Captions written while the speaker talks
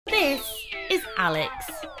This is Alex.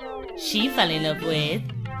 She fell in love with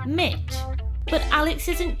Mitch. But Alex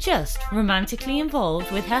isn't just romantically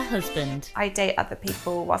involved with her husband. I date other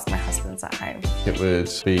people whilst my husband's at home. It would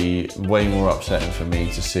be way more upsetting for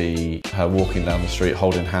me to see her walking down the street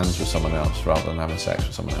holding hands with someone else rather than having sex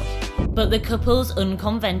with someone else. But the couple's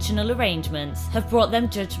unconventional arrangements have brought them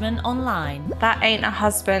judgment online. That ain't a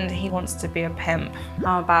husband, he wants to be a pimp.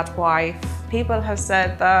 I'm a bad wife. People have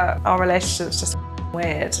said that our relationship's just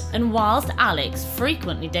weird. And whilst Alex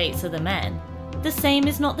frequently dates other men, the same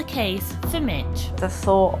is not the case for Mitch. The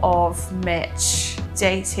thought of Mitch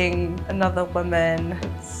dating another woman,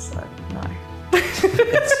 it's no.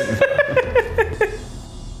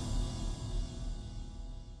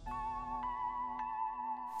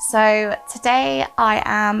 So today I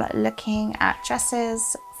am looking at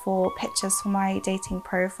dresses for pictures for my dating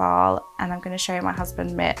profile, and I'm going to show my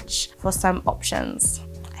husband Mitch for some options.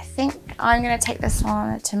 I think I'm going to take this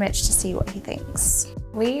one to Mitch to see what he thinks.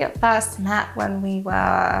 We first met when we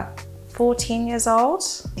were 14 years old.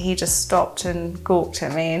 He just stopped and gawked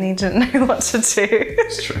at me and he didn't know what to do.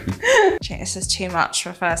 It's true. I think this is too much for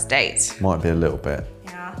a first date. Might be a little bit.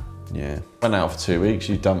 Yeah. Yeah. Went out for 2 weeks,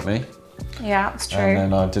 you dumped me. Yeah, it's true. And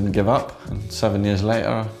then I didn't give up. And 7 years later,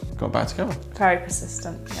 I got back together. Very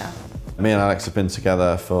persistent, yeah. Me and Alex have been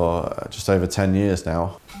together for just over 10 years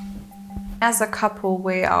now. As a couple,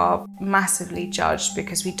 we are massively judged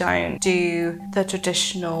because we don't do the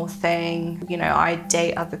traditional thing. You know, I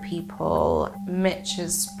date other people. Mitch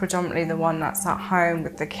is predominantly the one that's at home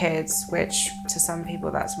with the kids, which to some people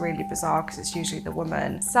that's really bizarre because it's usually the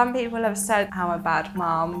woman. Some people have said I'm a bad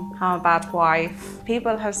mum, I'm a bad wife.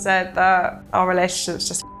 People have said that our relationship's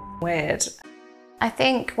just weird. I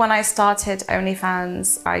think when I started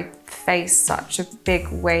OnlyFans, I faced such a big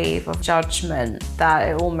wave of judgment that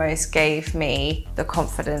it almost gave me the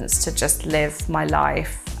confidence to just live my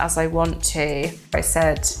life as I want to. I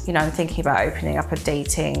said, you know, I'm thinking about opening up a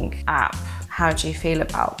dating app. How do you feel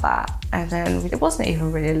about that? And then it wasn't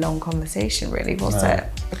even really a long conversation, really, was it?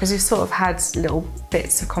 Because we've sort of had little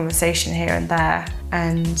bits of conversation here and there,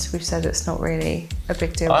 and we've said it's not really a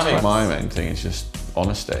big deal. I think my main thing is just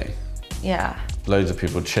honesty. Yeah. Loads of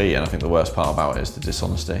people cheat, and I think the worst part about it is the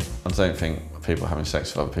dishonesty. I don't think people having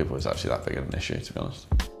sex with other people is actually that big of an issue, to be honest.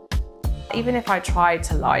 Even if I tried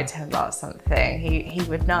to lie to him about something, he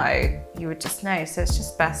would know. He would just know. So it's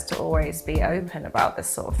just best to always be open about this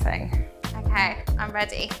sort of thing. Okay, I'm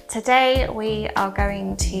ready. Today we are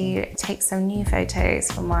going to take some new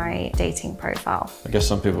photos for my dating profile. I guess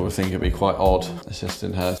some people would think it'd be quite odd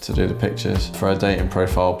assisting her to do the pictures for her dating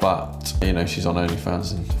profile, but you know, she's on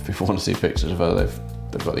OnlyFans, and if people want to see pictures of her,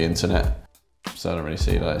 they've got the internet. So I don't really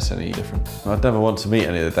see that it's any different. I'd never want to meet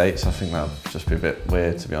any of the dates. I think that'd just be a bit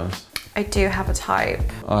weird, to be honest. I do have a type.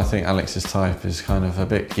 I think Alex's type is kind of a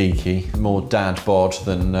bit geeky, more dad bod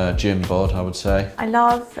than gym bod, I would say. I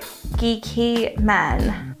love geeky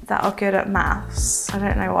men that are good at maths. I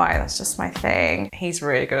don't know why, that's just my thing. He's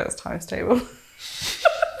really good at his times table.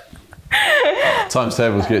 Times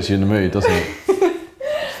tables gets you in the mood, doesn't it?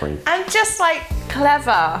 Freak. And just like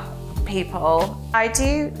clever people. I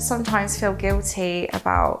do sometimes feel guilty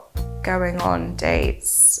about going on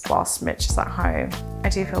dates whilst Mitch is at home. I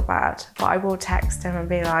do feel bad, but I will text him and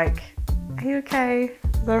be like, are you okay?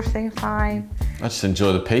 Is everything fine? I just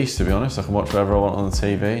enjoy the peace, to be honest. I can watch whatever I want on the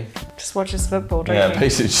TV. Just watch his football, don't you? Yeah,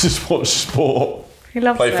 basically just watch sport. He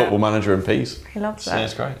loves Play it. Football Manager in peace. He loves it. Yeah,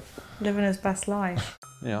 it's great. Living his best life.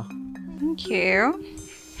 Yeah. Thank you.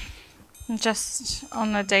 Just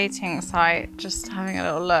on a dating site, just having a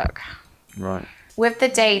little look. Right. With the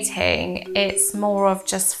dating, it's more of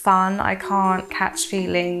just fun. I can't catch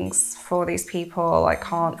feelings for these people. I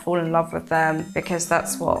can't fall in love with them because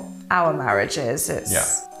that's what our marriage is.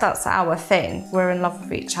 That's our thing. We're in love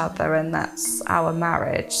with each other and that's our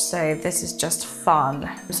marriage. So this is just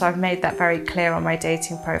fun. So I've made that very clear on my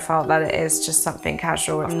dating profile that it is just something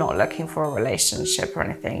casual. I'm not looking for a relationship or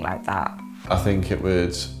anything like that. I think it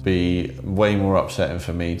would be way more upsetting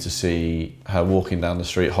for me to see her walking down the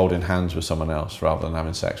street holding hands with someone else rather than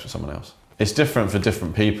having sex with someone else. It's different for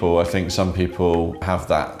different people. I think some people have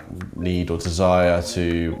that need or desire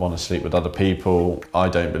to want to sleep with other people. I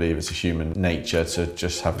don't believe it's a human nature to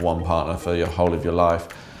just have one partner for your whole of your life.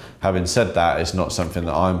 Having said that, it's not something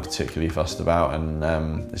that I'm particularly fussed about, and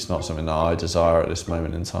it's not something that I desire at this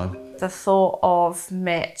moment in time. The thought of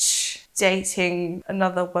Mitch dating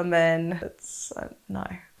another woman, it's no.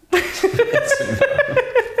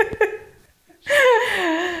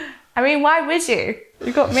 I mean, why would you?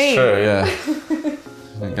 You got me. Sure, yeah.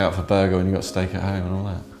 You go out for a burger and you got steak at home and all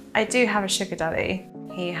that. I do have a sugar daddy.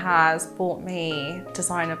 He has bought me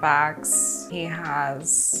designer bags. He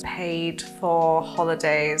has paid for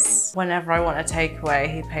holidays. Whenever I want a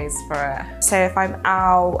takeaway, he pays for it. So if I'm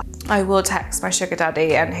out, I will text my sugar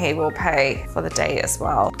daddy and he will pay for the date as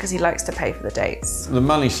well, because he likes to pay for the dates. The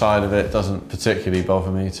money side of it doesn't particularly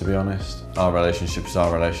bother me, to be honest. Our relationship is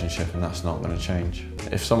our relationship and that's not going to change.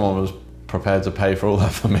 If someone was prepared to pay for all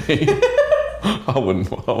that for me, I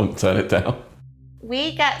wouldn't turn it down.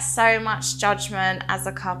 We get so much judgment as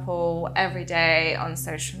a couple every day on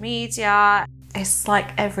social media. It's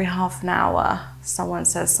like every half an hour someone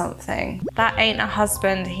says something. That ain't a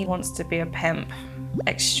husband, he wants to be a pimp.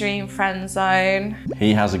 Extreme friend zone.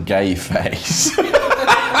 He has a gay face.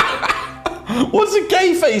 What does a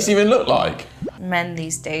gay face even look like? Men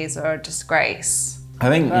these days are a disgrace. I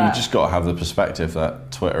think you just got to have the perspective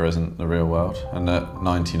that Twitter isn't the real world and that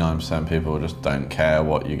 99% of people just don't care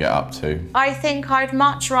what you get up to. I think I'd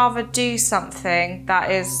much rather do something that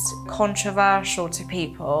is controversial to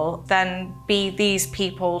people than be these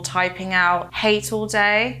people typing out hate all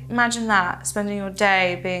day. Imagine that, spending your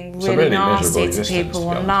day being really nasty to people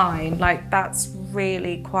online. Like, that's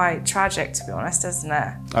really quite tragic, to be honest, isn't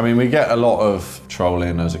it? I mean, we get a lot of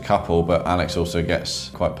trolling as a couple, but Alex also gets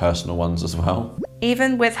quite personal ones as well.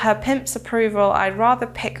 Even with her pimp's approval, I'd rather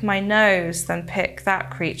pick my nose than pick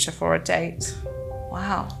that creature for a date.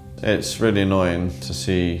 Wow. It's really annoying to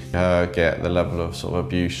see her get the level of sort of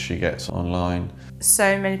abuse she gets online.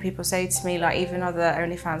 So many people say to me, like even other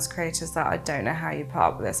OnlyFans creators, that I don't know how you put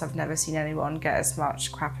up with this. I've never seen anyone get as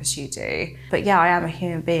much crap as you do. But yeah, I am a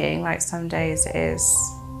human being. Like some days it is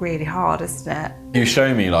really hard, isn't it? You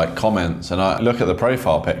show me like comments and I look at the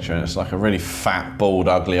profile picture and it's like a really fat, bald,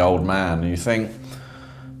 ugly old man and you think,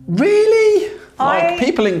 really? Like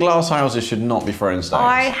people in glass houses should not be throwing stones.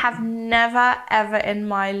 I have never ever in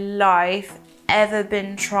my life ever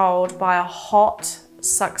been trolled by a hot,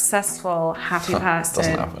 successful, happy person.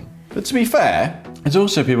 Doesn't happen. But to be fair, there's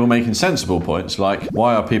also people making sensible points like,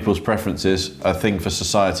 why are people's preferences a thing for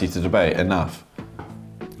society to debate? Enough.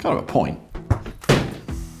 Kind of a point.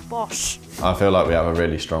 Bosh. I feel like we have a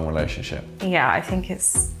really strong relationship. Yeah, I think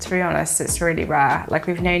it's, to be honest, it's really rare. Like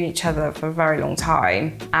we've known each other for a very long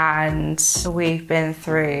time and we've been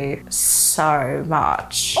through so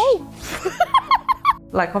much. Oh!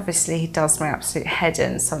 Like obviously he does my absolute head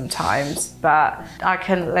in sometimes, but I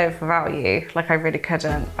couldn't live without you. Like I really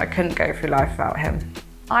couldn't. I couldn't go through life without him.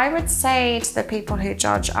 I would say to the people who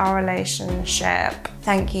judge our relationship,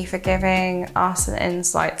 thank you for giving us an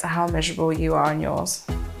insight to how miserable you are in yours.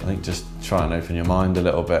 I think just try and open your mind a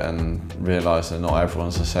little bit and realise that not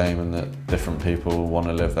everyone's the same and that different people want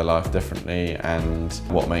to live their life differently and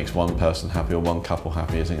what makes one person happy or one couple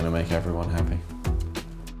happy isn't going to make everyone happy.